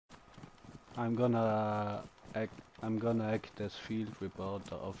I'm gonna act as field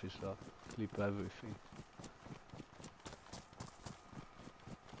reporter officer. Clip everything.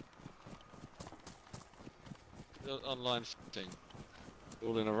 The online thing.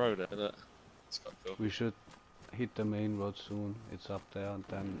 All in a row there, look. It's quite cool. We should hit the main road soon. It's up there and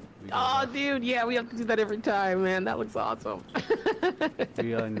then we go Oh, left. dude, yeah, we have to do that every time, man. That looks awesome.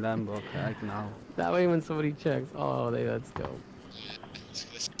 We are in Lamborg right now. That way when somebody checks, oh, that's dope.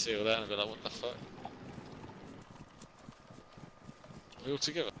 Let's see all that and be like, what the fuck? We all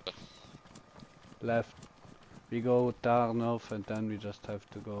together? Left. We go down north and then we just have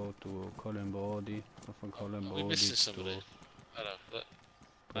to go to Columbodi. From Columbodi We're missing somebody. Hello, look.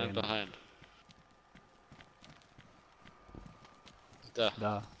 Man behind.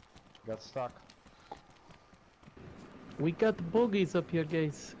 Da. Got stuck. We got bogies up here,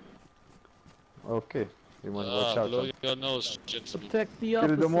 guys. Okay. You want to watch out. Blow your nose, gentlemen. Protect the Kill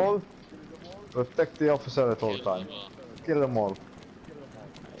officer. them all. Protect the officer at all Kill time. them all. Kill them all.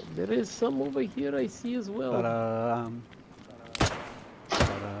 There is some over here I see as well. Ta-da.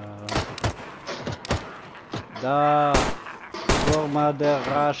 Ta-da. Da. Forma der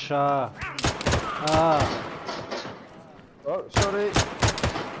Rascha. Ah. Oh, sorry.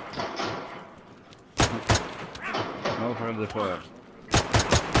 No further fire.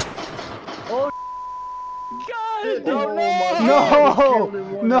 Oh, God! oh No!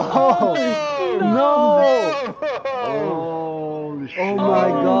 No! No! Holy shit. Oh my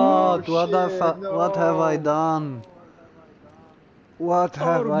God! shit, What have I no. done? What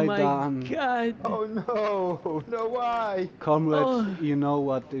have Oh I my done? God! Oh no! No, why? Comrades, Oh. you know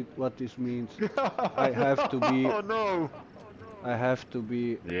what this means. I have to be. Oh no! I have to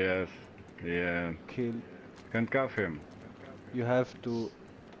be Yes. Yeah. killed. Handcuff him. You have to.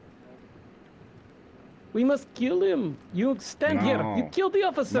 We must kill him. You stand here. You No. kill the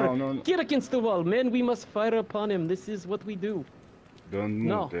officer. No. Get against the wall, man. We must fire upon him. This is what we do. Don't move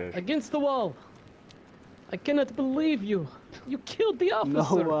No, there. against the wall. I cannot believe you. You killed the No,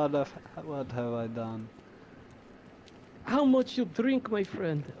 officer. what have I done? How much you drink, my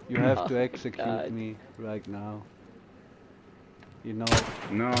friend? You have Oh, to execute God. me right now. You know,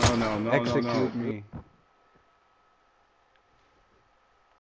 No. execute me.